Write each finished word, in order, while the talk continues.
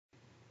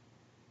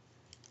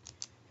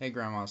Hey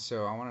Grandma,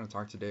 so I wanted to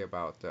talk today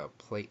about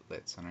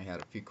platelets, and I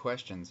had a few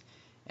questions.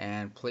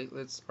 And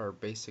platelets are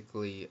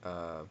basically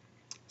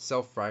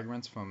cell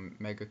fragments from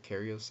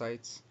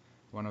megakaryocytes,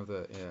 one of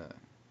the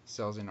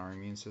cells in our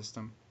immune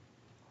system.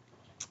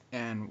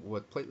 And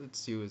what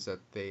platelets do is that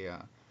they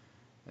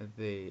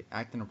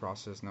act in a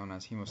process known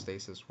as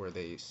hemostasis, where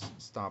they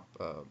stop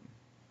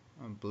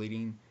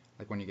bleeding.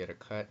 Like when you get a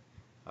cut,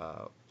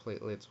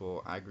 platelets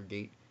will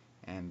aggregate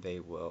and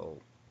they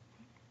will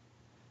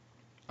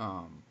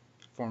um,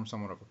 form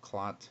somewhat of a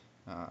clot,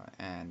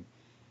 and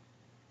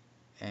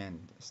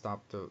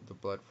stop the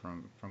blood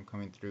from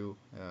coming through,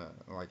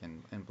 like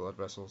in blood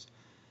vessels.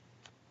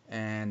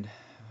 And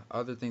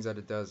other things that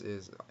it does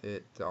is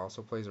it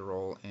also plays a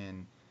role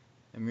in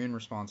immune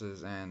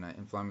responses and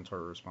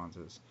inflammatory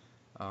responses.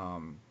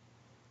 Um,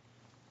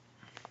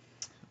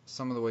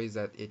 some of the ways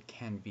that it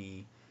can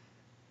be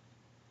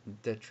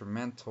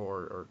detrimental,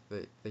 or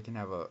they can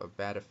have a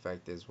bad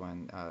effect, is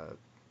when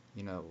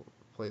you know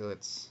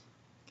platelets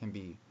can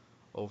be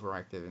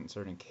overactive in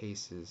certain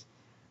cases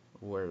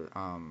where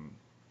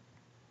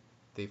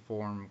they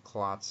form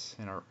clots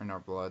in our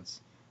bloods,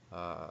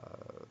 uh,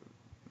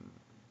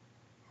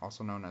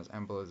 also known as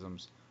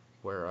embolisms,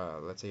 where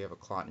let's say you have a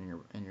clot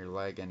in your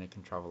leg and it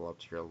can travel up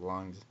to your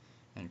lungs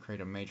and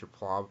create a major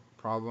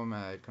problem.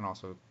 It can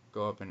also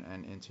go up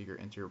and into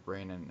your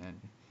brain,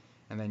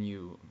 and then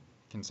you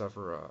can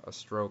suffer a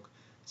stroke.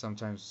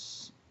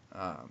 Sometimes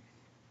uh,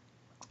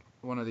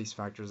 one of these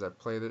factors at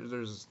play,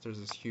 there's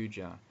this huge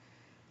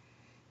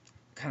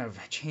kind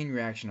of chain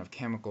reaction of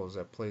chemicals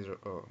that plays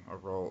a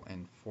role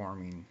in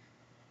forming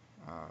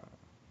uh,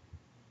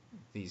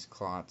 these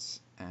clots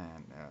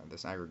and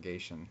this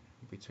aggregation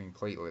between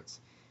platelets.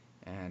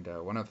 And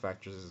one of the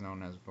factors is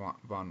known as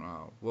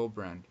von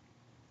Willebrand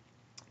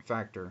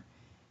factor.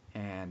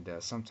 And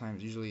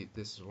sometimes, usually,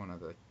 this is one of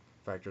the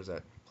factors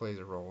that plays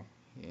a role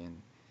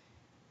in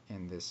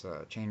this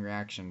chain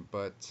reaction.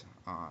 But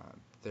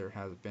there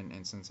has been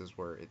instances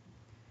where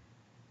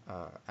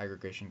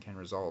aggregation can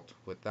result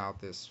without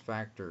this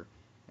factor,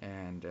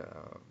 and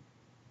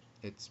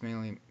it's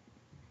mainly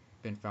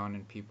been found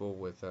in people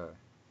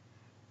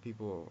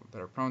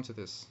that are prone to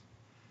this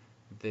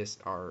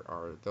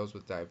are those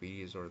with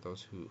diabetes or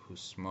those who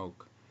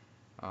smoke.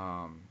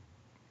 Um,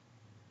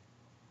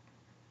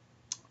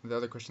 the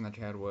other question that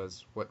you had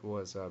was what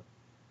was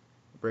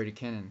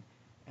bradykinin,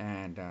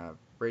 and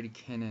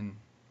bradykinin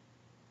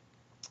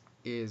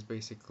is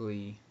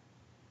basically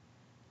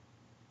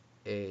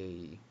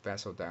a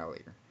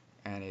vasodilator,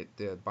 and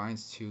it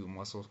binds to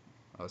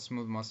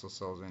smooth muscle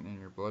cells in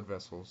your blood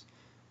vessels,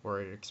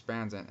 where it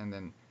expands it, and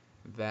then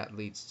that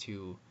leads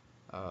to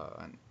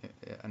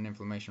an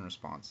inflammation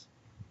response.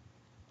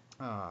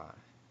 Uh,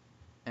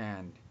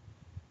 and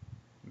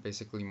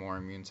basically more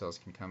immune cells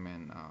can come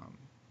in,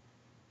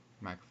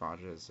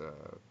 macrophages,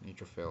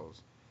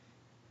 neutrophils,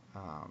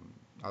 um,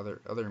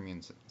 other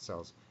immune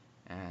cells,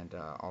 and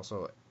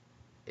also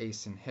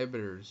ACE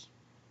inhibitors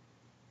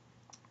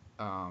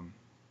um,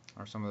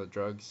 are some of the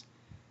drugs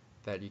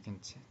that you can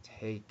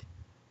take,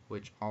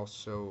 which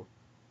also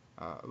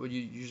would you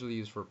usually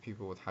use for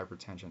people with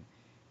hypertension,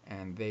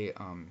 and they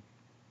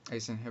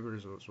ACE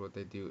inhibitors, what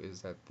they do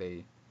is that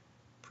they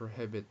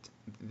prohibit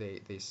they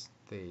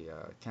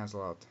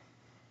cancel out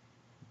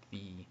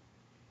the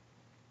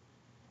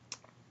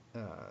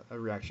a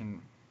reaction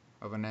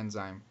of an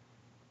enzyme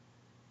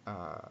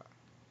uh,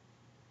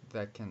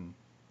 that can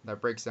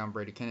that breaks down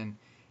bradykinin.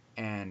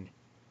 And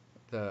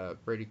the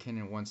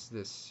bradykinin, once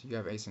this you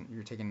have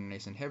you're taking an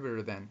ACE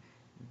inhibitor, then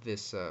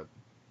this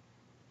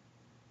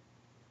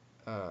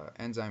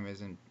enzyme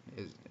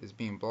is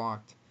being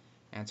blocked,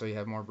 and so you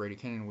have more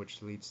bradykinin,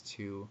 which leads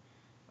to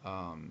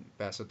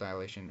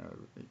vasodilation,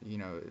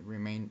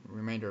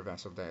 remainder of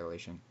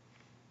vasodilation.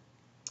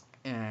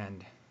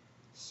 And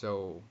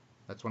so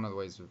that's one of the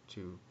ways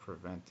to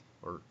prevent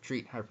or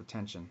treat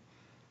hypertension.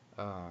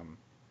 Um,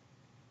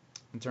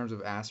 in terms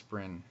of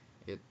aspirin,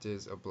 it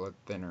is a blood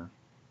thinner,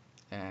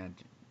 and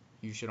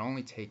you should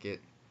only take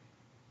it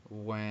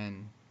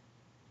when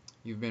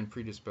you've been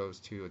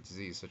predisposed to a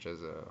disease such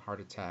as a heart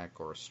attack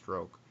or a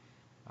stroke.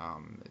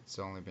 It's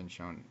only been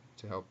shown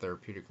to help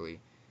therapeutically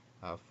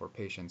for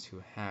patients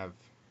who have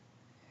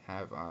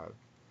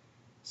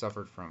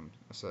suffered from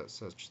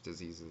such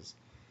diseases.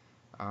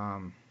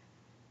 Um,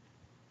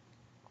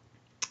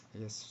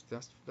 yes,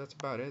 that's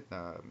about it.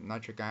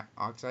 Nitric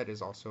oxide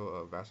is also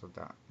a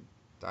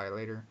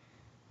vasodilator.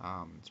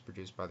 It's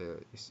produced by the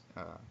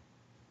uh,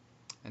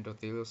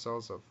 endothelial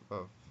cells of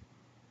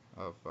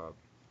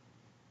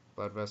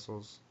blood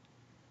vessels.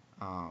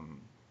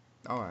 Um,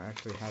 oh, I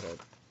actually had a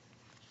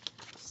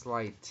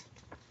slight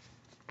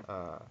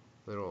uh,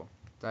 little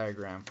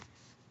diagram.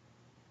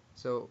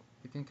 So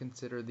you can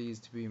consider these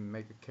to be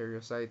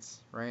megakaryocytes,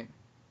 right?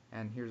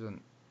 And here's a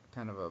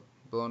kind of a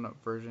blown up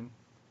version.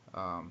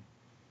 Um,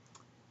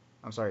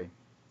 I'm sorry,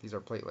 these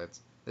are platelets.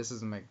 This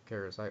is a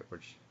megakaryocyte,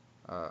 which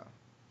uh,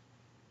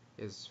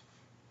 is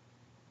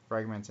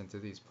fragments into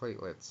these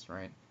platelets,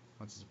 right?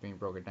 Once it's being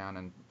broken down,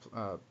 and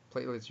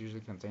platelets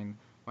usually contain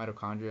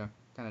mitochondria.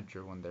 Kind of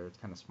drew one there. It's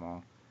kind of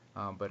small.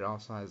 but it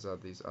also has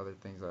these other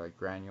things like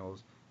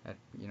granules. That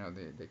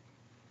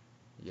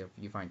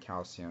you find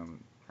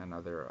calcium and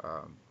other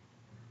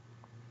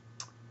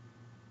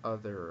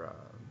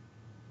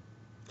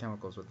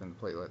chemicals within the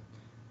platelet.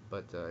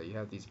 But you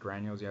have these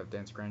granules, you have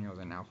dense granules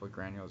and alpha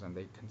granules, and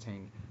they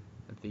contain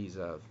these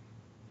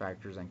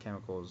factors and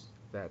chemicals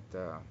that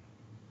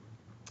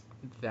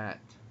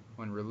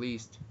when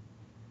released,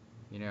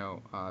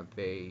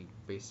 they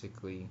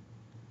basically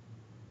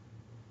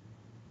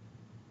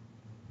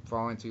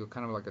fall into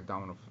kind of like a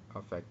domino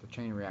effect, a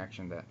chain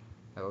reaction that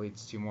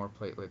leads to more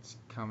platelets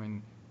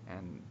coming,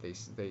 and they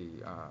see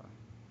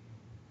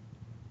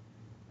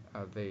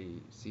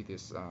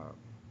this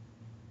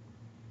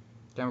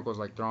chemicals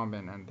like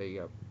thrombin, and they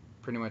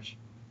pretty much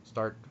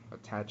start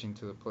attaching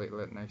to the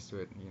platelet next to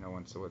it.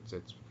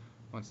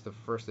 Once the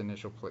first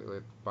initial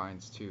platelet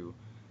binds to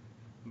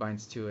a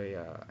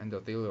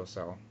endothelial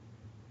cell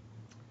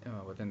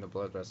within the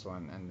blood vessel,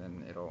 and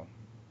then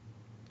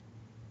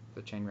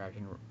the chain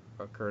reaction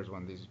occurs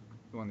when these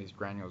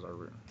granules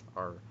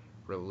are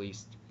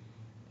released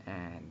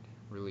and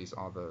release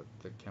all the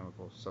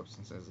chemical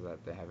substances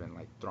that they have in,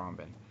 like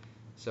thrombin.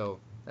 So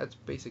that's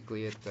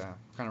basically it.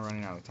 Kind of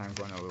running out of time,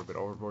 going a little bit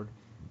overboard,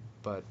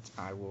 but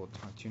I will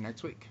talk to you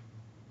next week.